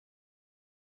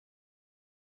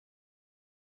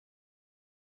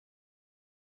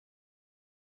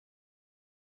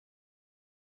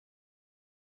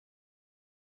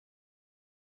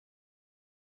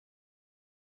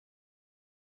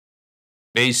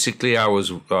Basically,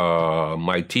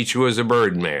 my teacher was a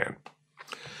bird man.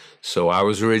 So I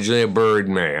was originally a bird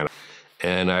man,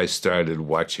 and I started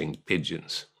watching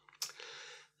pigeons.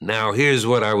 Now, here's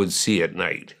what I would see at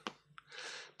night.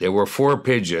 There were 4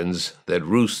 pigeons that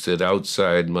roosted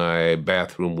outside my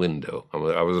bathroom window. I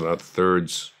was on a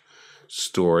 3rd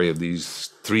story of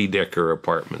these 3-decker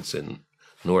apartments in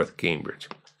North Cambridge.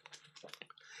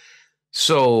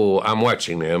 So I'm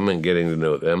watching them and getting to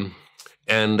know them,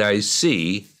 and I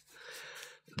see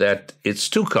that it's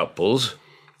 2 couples,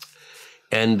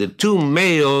 and the 2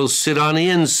 males sit on the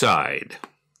inside.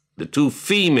 The 2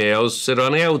 females sit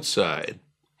on the outside.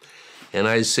 And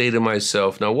I say to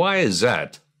myself, now why is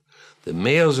that? The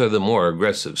males are the more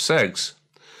aggressive sex,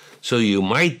 so you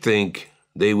might think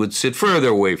they would sit further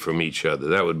away from each other.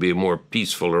 That would be a more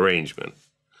peaceful arrangement.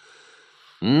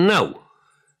 No.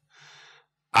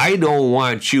 I don't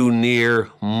want you near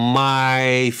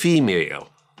my female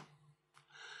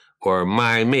or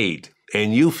my mate,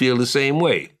 and you feel the same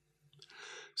way.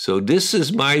 So this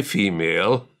is my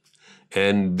female,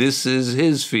 and this is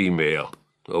his female,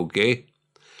 okay?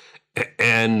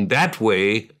 And that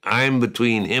way, I'm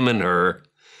between him and her,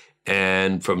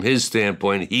 and from his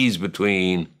standpoint, he's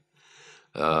between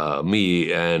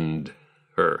me and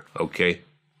her, okay?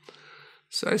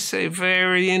 So I say,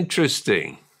 very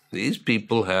interesting. These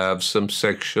people have some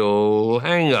sexual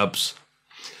hang-ups,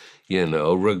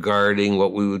 regarding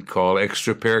what we would call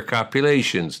extra-pair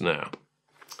copulations now.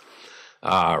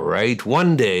 All right,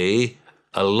 one day,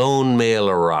 a lone male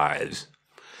arrives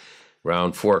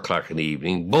around 4 o'clock in the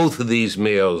evening. Both of these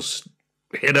males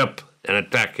hit up and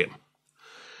attack him.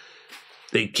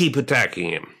 They keep attacking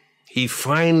him. He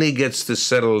finally gets to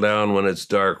settle down when it's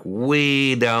dark,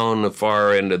 way down the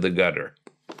far end of the gutter.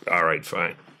 All right,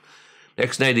 fine.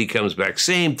 Next night he comes back,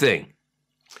 same thing.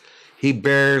 He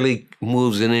barely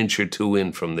moves an inch or 2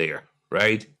 in from there,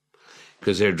 right?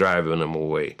 Because they're driving him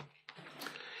away.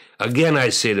 Again, I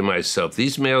say to myself,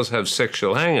 these males have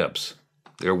sexual hang-ups.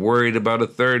 They're worried about a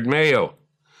 3rd male.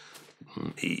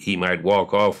 He might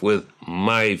walk off with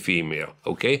my female,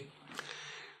 okay?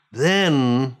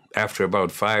 Then, after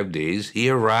about 5 days,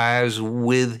 he arrives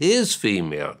with his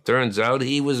female. Turns out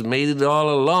he was mated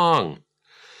all along.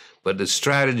 But the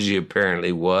strategy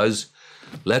apparently was,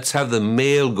 let's have the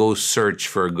male go search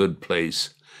for a good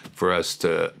place for us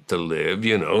to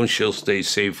live. She'll stay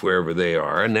safe wherever they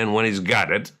are. And then when he's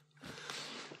got it,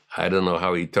 I don't know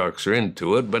how he talks her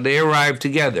into it, but they arrive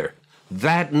together.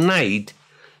 That night,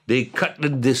 they cut the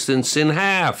distance in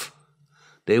half.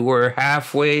 They were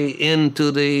halfway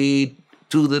into the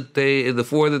 4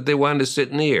 that they wanted to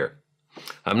sit near.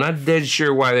 I'm not dead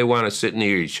sure why they want to sit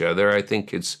near each other. I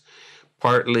think it's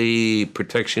partly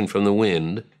protection from the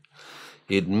wind.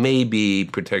 It may be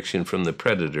protection from the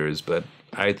predators, but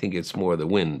I think it's more the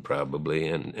wind probably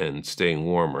and staying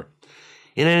warmer.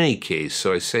 In any case,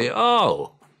 so I say,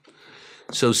 oh,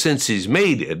 so since he's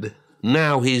mated,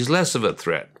 now he's less of a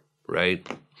threat, right?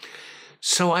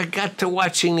 So I got to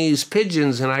watching these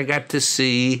pigeons, and I got to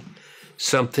see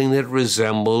something that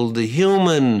resembled the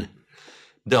human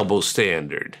double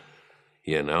standard,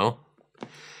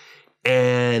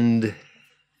 And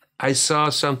I saw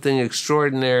something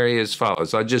extraordinary as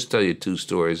follows. I'll just tell you 2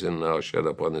 stories, and I'll shut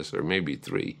up on this, or maybe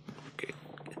 3. Okay,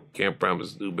 can't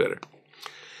promise to do better.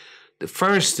 The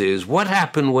first is, what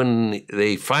happened when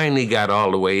they finally got all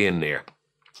the way in there?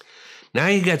 Now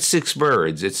you got 6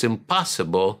 birds. It's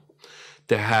impossible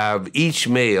to have each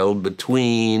male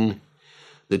between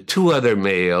the 2 other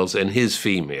males and his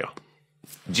female.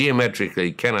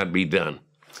 Geometrically, cannot be done.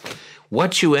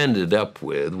 What you ended up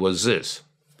with was this.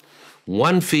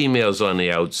 1 female's on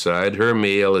the outside, her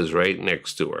male is right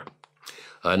next to her.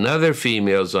 Another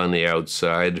female's on the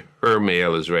outside, her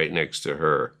male is right next to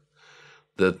her.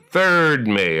 The 3rd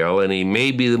male, and he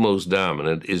may be the most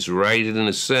dominant, is right in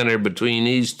the center between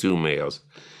these 2 males.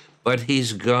 But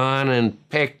he's gone and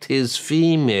pecked his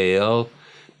female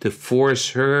to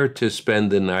force her to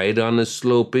spend the night on the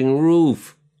sloping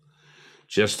roof.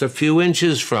 Just a few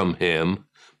inches from him,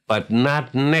 but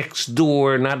not next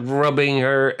door, not rubbing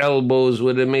her elbows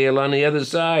with a male on the other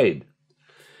side.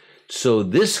 So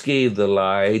this gave the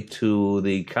lie to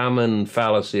the common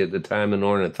fallacy at the time in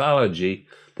ornithology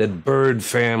that bird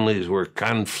families were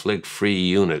conflict-free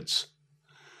units.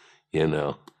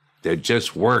 They're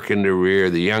just working the rear,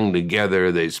 the young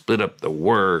together, they split up the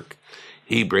work.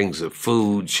 He brings the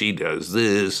food, she does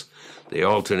this. They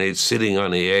alternate sitting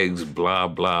on the eggs, blah,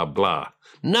 blah, blah.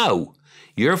 No,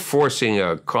 you're forcing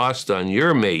a cost on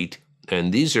your mate,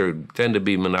 and these tend to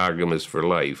be monogamous for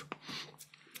life.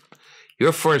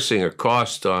 You're forcing a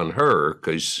cost on her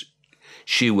because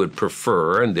she would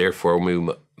prefer, and therefore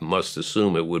we must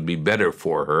assume it would be better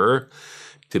for her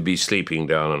to be sleeping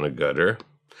down on a gutter.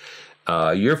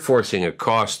 You're forcing a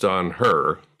cost on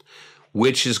her,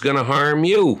 which is going to harm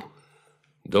you.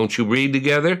 Don't you breed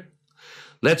together?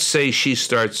 Let's say she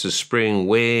starts the spring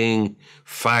weighing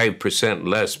 5%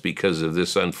 less because of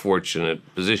this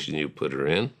unfortunate position you put her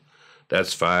in.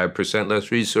 That's 5%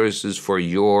 less resources for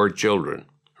your children,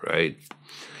 right?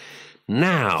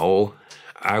 Now,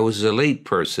 I was a late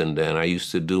person then. I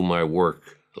used to do my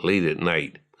work late at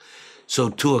night. So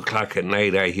 2 o'clock at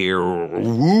night, I hear,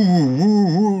 woo,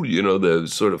 woo, you know, the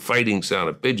sort of fighting sound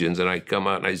of pigeons, and I come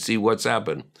out and I see what's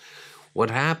happened. What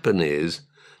happened is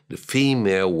the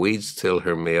female waits till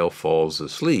her male falls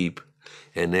asleep,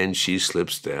 and then she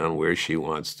slips down where she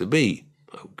wants to be,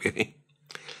 okay?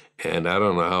 And I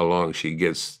don't know how long she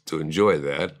gets to enjoy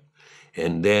that.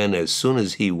 And then as soon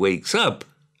as he wakes up,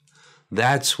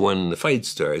 that's when the fight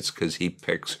starts, because he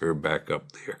picks her back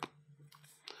up there.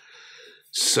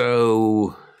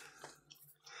 So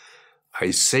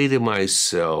I say to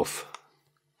myself,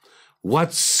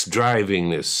 what's driving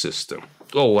this system?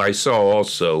 Oh, I saw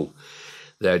also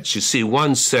that, you see,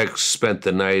 one sex spent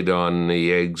the night on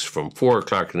the eggs from 4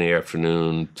 o'clock in the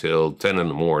afternoon till 10 in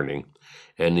the morning,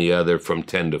 and the other from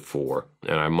 10 to 4.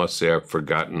 And I must say I've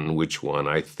forgotten which one.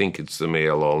 I think it's the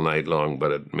male all night long,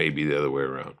 but it may be the other way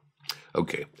around.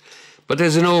 Okay, but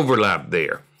there's an overlap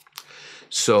there.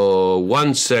 So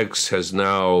one sex has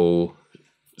now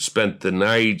spent the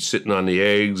night sitting on the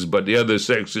eggs, but the other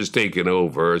sex is taken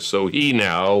over. So he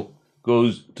now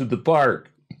goes to the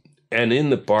park. And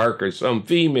in the park are some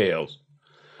females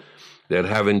that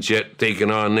haven't yet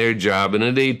taken on their job in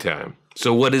the daytime.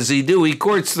 So what does he do? He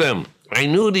courts them. I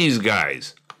knew these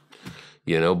guys,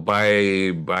 you know,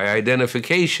 by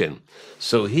identification.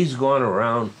 So he's going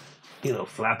around, you know,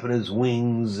 flapping his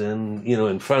wings and, you know,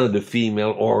 in front of the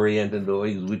female, orienting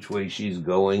which way she's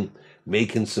going,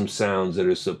 making some sounds that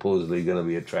are supposedly going to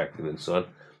be attractive and so on.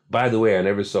 By the way, I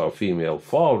never saw a female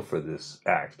fall for this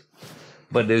act,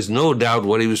 but there's no doubt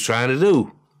what he was trying to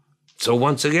do. So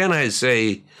once again, I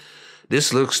say,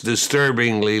 this looks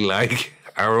disturbingly like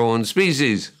our own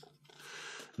species.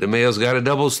 The male's got a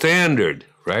double standard,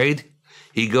 right?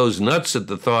 He goes nuts at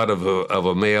the thought of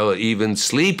a male even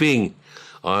sleeping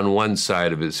on one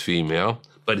side of his female,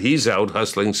 but he's out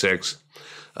hustling sex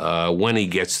when he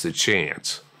gets the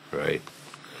chance, right?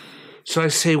 So I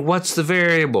say, what's the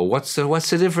variable? What's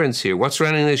the difference here? What's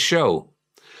running this show?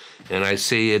 And I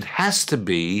say it has to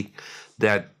be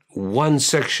that one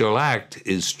sexual act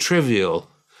is trivial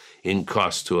in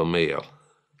cost to a male.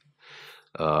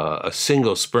 A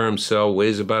single sperm cell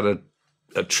weighs about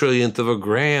a trillionth of a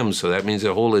gram, so that means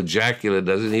a whole ejaculate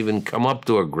doesn't even come up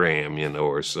to a gram, you know,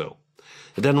 or so.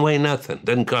 It doesn't weigh nothing,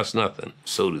 doesn't cost nothing,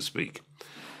 so to speak.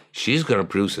 She's going to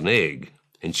produce an egg,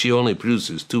 and she only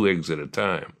produces 2 eggs at a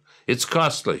time. It's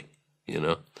costly, you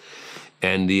know,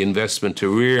 and the investment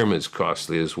to rear them is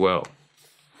costly as well.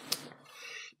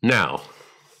 Now,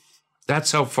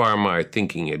 that's how far my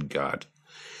thinking had got.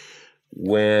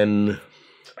 When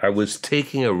I was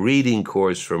taking a reading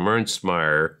course from Ernst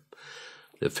Mayr,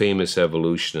 the famous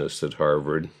evolutionist at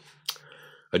Harvard,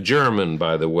 a German,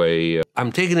 by the way.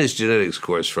 I'm taking this genetics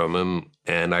course from him,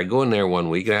 and I go in there one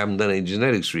week, and I haven't done any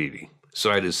genetics reading.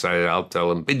 So I decided I'll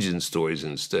tell him pigeon stories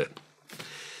instead.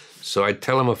 So I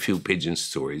tell him a few pigeon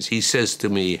stories. He says to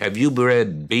me, have you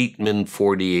read Bateman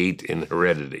 48 in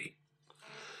Heredity?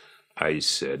 I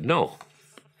said, no.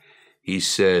 He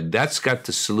said, that's got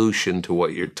the solution to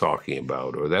what you're talking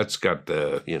about, or that's got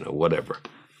the, you know, whatever.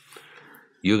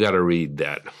 You got to read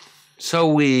that. So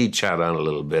we chat on a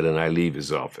little bit, and I leave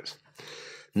his office.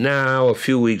 Now, a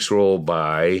few weeks roll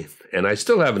by, and I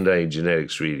still haven't done any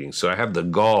genetics reading, so I have the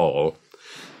gall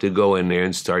to go in there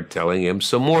and start telling him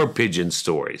some more pigeon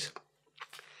stories.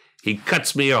 He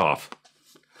cuts me off.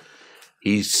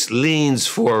 He leans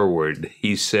forward.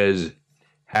 He says,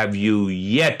 have you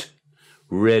yet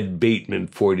read Bateman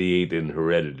 48 in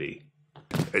Heredity?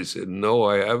 I said, no,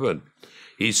 I haven't.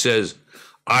 He says,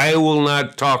 I will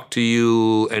not talk to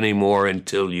you anymore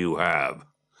until you have.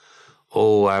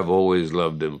 Oh, I've always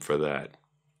loved him for that.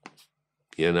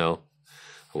 You know,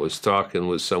 I was talking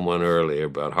with someone earlier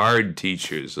about hard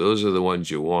teachers. Those are the ones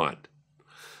you want.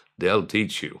 They'll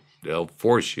teach you. They'll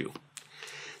force you.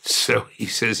 So he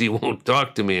says he won't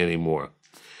talk to me anymore.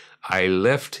 I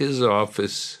left his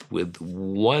office with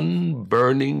one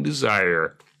burning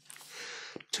desire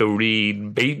to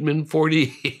read Bateman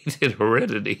 48 in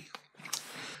Heredity.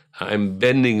 I'm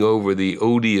bending over the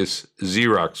odious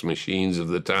Xerox machines of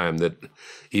the time that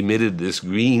emitted this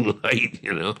green light,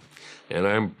 you know, and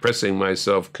I'm pressing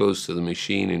myself close to the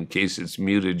machine in case it's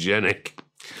mutagenic.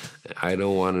 I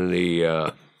don't want any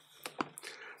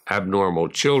abnormal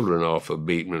children off of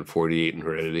Bateman 48 and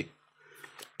heredity.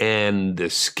 And the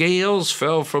scales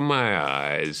fell from my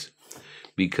eyes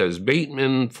because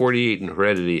Bateman 48 and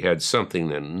heredity had something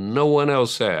that no one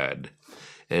else had,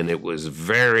 and it was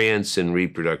variance in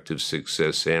reproductive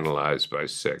success analyzed by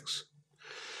sex.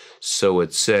 So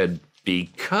it said,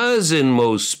 because in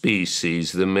most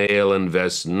species the male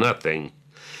invests nothing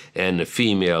and the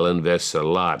female invests a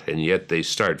lot, and yet they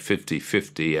start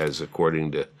 50-50 as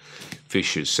according to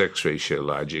Fisher's sex ratio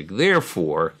logic.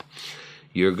 Therefore,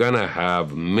 you're going to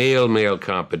have male-male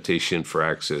competition for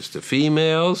access to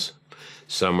females.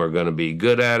 Some are going to be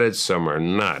good at it, some are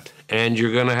not. And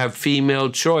you're going to have female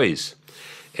choice.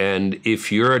 And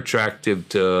if you're attractive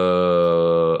to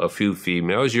a few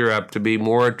females, you're apt to be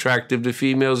more attractive to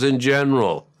females in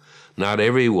general. Not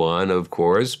everyone, of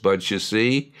course, but you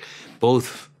see,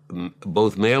 both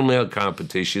male-male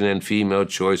competition and female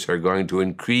choice are going to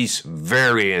increase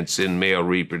variance in male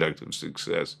reproductive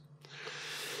success.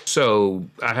 So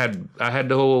I had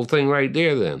the whole thing right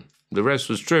there then. The rest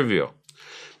was trivial.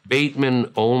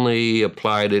 Bateman only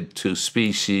applied it to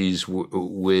species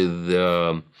with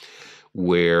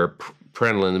where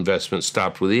parental investment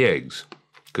stopped with the eggs,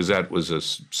 because that was a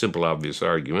simple, obvious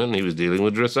argument, and he was dealing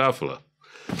with Drosophila.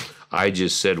 I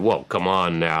just said, well, come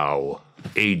on now,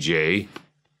 AJ.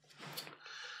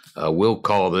 We'll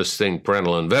call this thing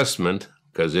parental investment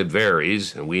because it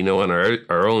varies, and we know in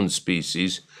our own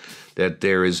species that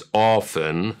there is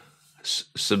often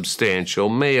substantial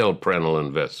male parental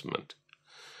investment.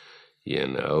 You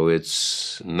know,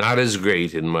 it's not as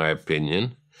great in my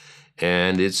opinion,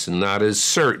 and it's not as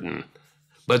certain.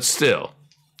 But still,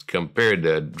 compared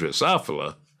to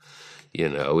Drosophila, you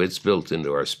know, it's built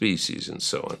into our species and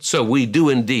so on. So we do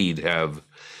indeed have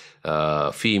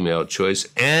female choice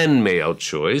and male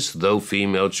choice, though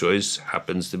female choice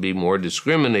happens to be more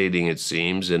discriminating, it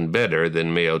seems, and better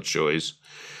than male choice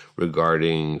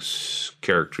regarding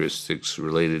characteristics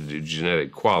related to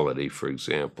genetic quality, for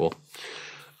example.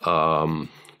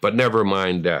 But never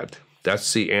mind that.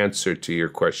 That's the answer to your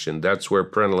question. That's where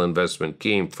parental investment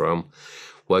came from,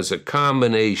 was a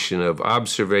combination of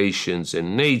observations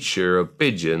in nature of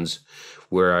pigeons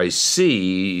where I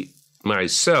see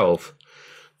myself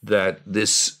that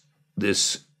this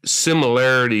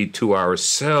similarity to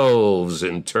ourselves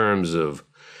in terms of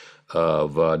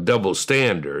double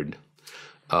standard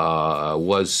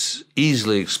was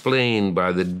easily explained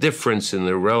by the difference in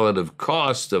the relative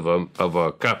cost of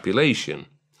a copulation.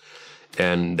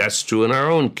 And that's true in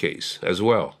our own case as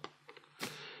well.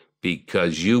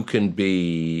 Because you can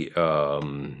be,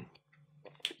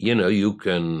 you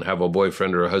can have a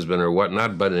boyfriend or a husband or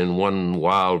whatnot, but in one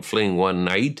wild fling one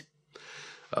night,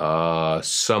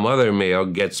 some other male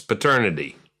gets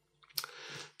paternity.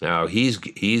 Now, he's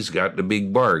got the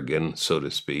big bargain, so to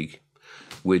speak,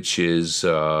 which is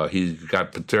he's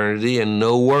got paternity and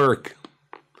no work.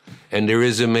 And there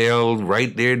is a male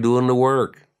right there doing the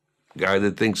work. Guy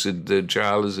that thinks that the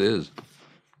child is his.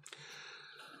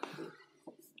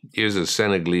 Here's a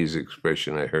Senegalese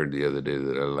expression I heard the other day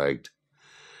that I liked.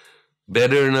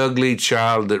 Better an ugly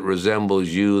child that resembles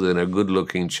you than a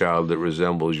good-looking child that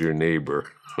resembles your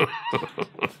neighbor.